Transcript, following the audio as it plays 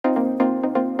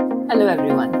Hello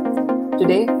everyone.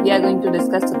 Today we are going to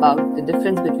discuss about the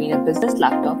difference between a business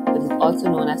laptop, which is also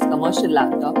known as commercial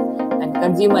laptop, and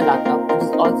consumer laptop, which is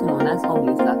also known as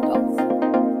Homeuse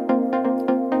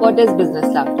laptops. What is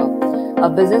business laptop? A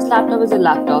business laptop is a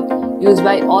laptop used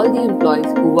by all the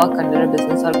employees who work under a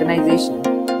business organization.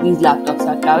 These laptops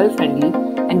are travel friendly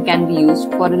and can be used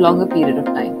for a longer period of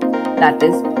time, that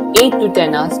is 8 to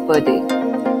 10 hours per day.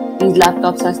 These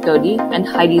laptops are sturdy and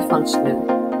highly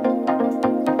functional.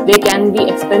 They can be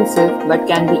expensive but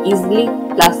can be easily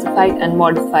classified and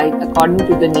modified according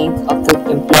to the needs of the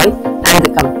employee and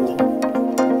the company.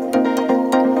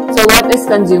 So what is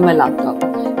consumer laptop?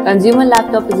 Consumer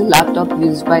laptop is a laptop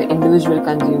used by individual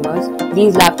consumers.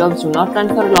 These laptops do not run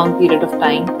for a long period of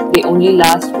time. They only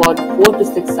last for 4 to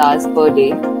 6 hours per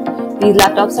day. These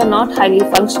laptops are not highly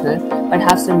functional but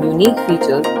have some unique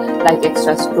features like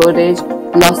extra storage,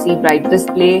 glossy bright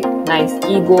display, nice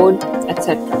keyboard,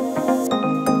 etc.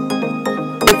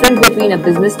 Difference between a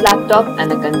business laptop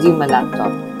and a consumer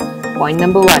laptop. Point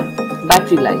number 1.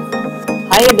 Battery life.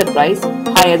 Higher the price,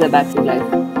 higher the battery life.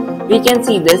 We can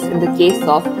see this in the case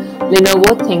of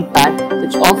Lenovo ThinkPad,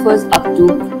 which offers up to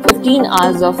 15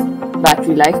 hours of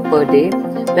battery life per day,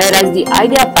 whereas the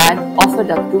IdeaPad offered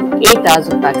up to 8 hours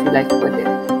of battery life per day.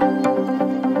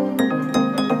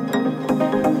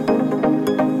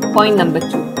 Point number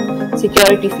 2.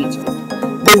 Security features.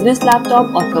 Business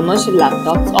laptop or commercial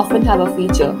laptops often have a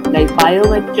feature like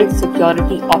biometric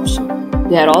security option.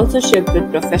 They are also shipped with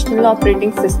professional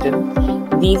operating system.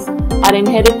 These are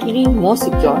inherently more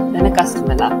secure than a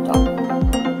customer laptop.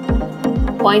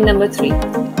 Point number 3.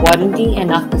 Warranty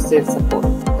and after-sales support.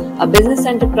 A business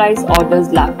enterprise orders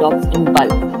laptops in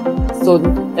bulk, so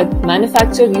the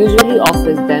manufacturer usually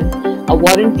offers them a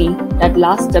warranty that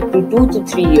lasts up to 2 to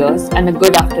 3 years and a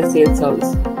good after-sales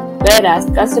service. Whereas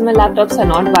customer laptops are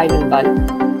not buy in bulk,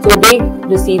 so they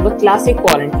receive a classic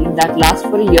warranty that lasts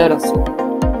for a year or so.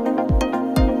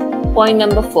 Point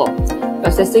number 4.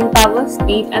 Processing power,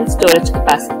 speed and storage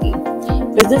capacity.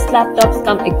 Business laptops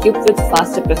come equipped with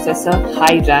faster processor,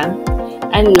 high RAM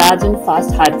and large and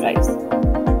fast hard drives.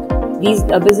 These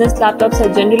business laptops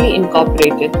are generally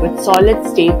incorporated with solid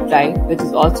state drive, which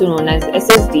is also known as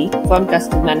SSD, from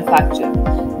custom manufacturer.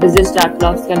 Business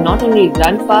laptops can not only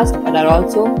run fast but are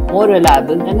also more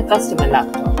reliable than a customer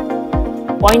laptop.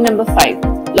 Point number 5.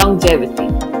 Longevity.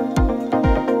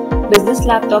 Business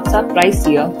laptops are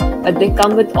pricier, but they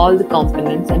come with all the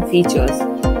components and features.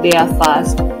 They are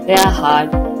fast, they are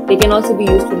hard, they can also be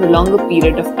used for a longer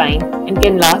period of time and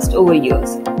can last over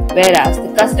years. Whereas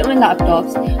the customer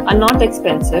laptops are not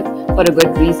expensive for a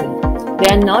good reason. They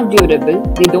are not durable,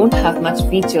 they don't have much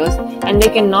features, and they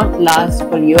cannot last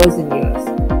for years and years.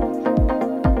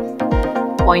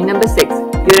 Point number 6.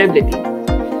 Durability.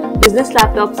 Business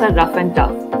laptops are rough and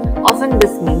tough. Often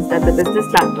this means that the business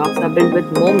laptops are built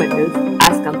with more metals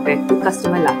as compared to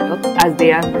customer laptops, as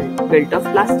they are built of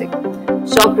plastic.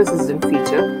 Shock resistant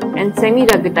feature and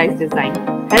semi-ruggedized design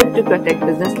help to protect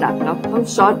business laptops from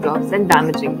short drops and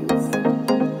damaging use.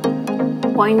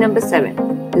 Point number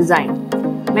 7. Design.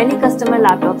 Many customer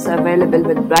laptops are available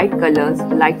with bright colors,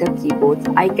 lighter keyboards,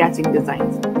 eye-catching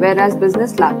designs, whereas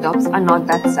business laptops are not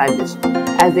that stylish,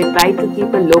 as they try to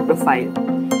keep a low profile.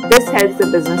 This helps the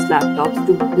business laptops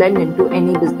to blend into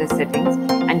any business settings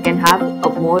and can have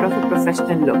more of a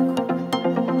professional look.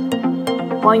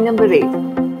 Point number 8.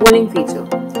 Cooling feature.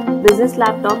 Business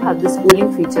laptops have this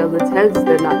cooling feature which helps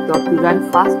the laptop to run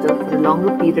faster for a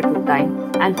longer period of time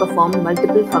and perform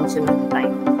multiple functions at a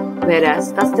time,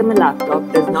 whereas customer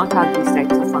laptop does not have these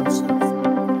types of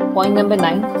functions. Point number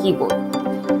 9. Keyboard.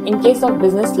 In case of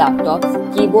business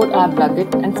laptops, keyboard are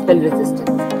rugged and spill resistant,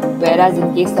 whereas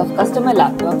in case of customer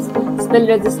laptops, spill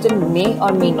resistant may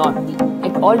or may not be.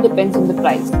 It all depends on the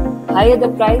price. Higher the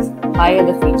price, higher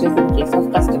the features in case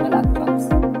of customer laptops.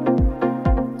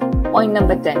 Point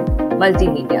number 10.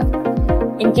 Multimedia.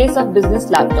 In case of business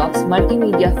laptops,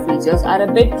 multimedia features are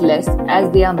a bit less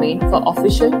as they are made for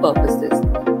official purposes,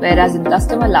 whereas in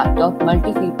customer laptop,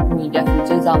 multimedia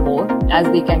features are more as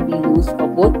they can be used for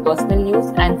both personal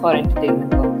use and for entertainment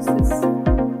purposes.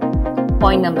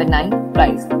 Point number 9.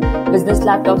 Price. Business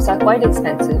laptops are quite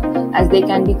expensive as they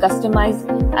can be customized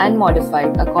and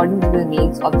modified according to the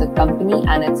needs of the company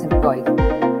and its employees.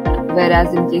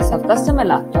 Whereas in case of customer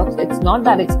laptops, it's not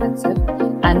that expensive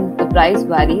and the price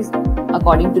varies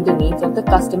according to the needs of the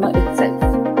customer itself.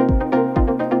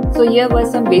 So here were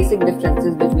some basic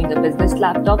differences between the business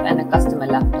laptop and a customer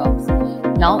laptops.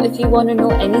 Now if you want to know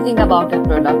anything about a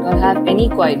product or have any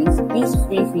queries, please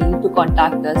feel free to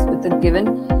contact us with the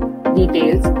given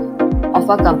details of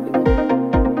our company.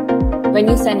 When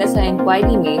you send us an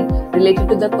inquiry mail related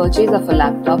to the purchase of a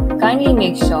laptop, kindly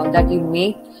make sure that you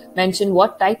mention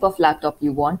what type of laptop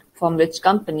you want, from which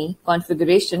company,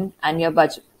 configuration, and your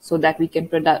budget, so that we can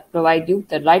provide you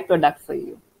the right product for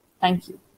you. Thank you.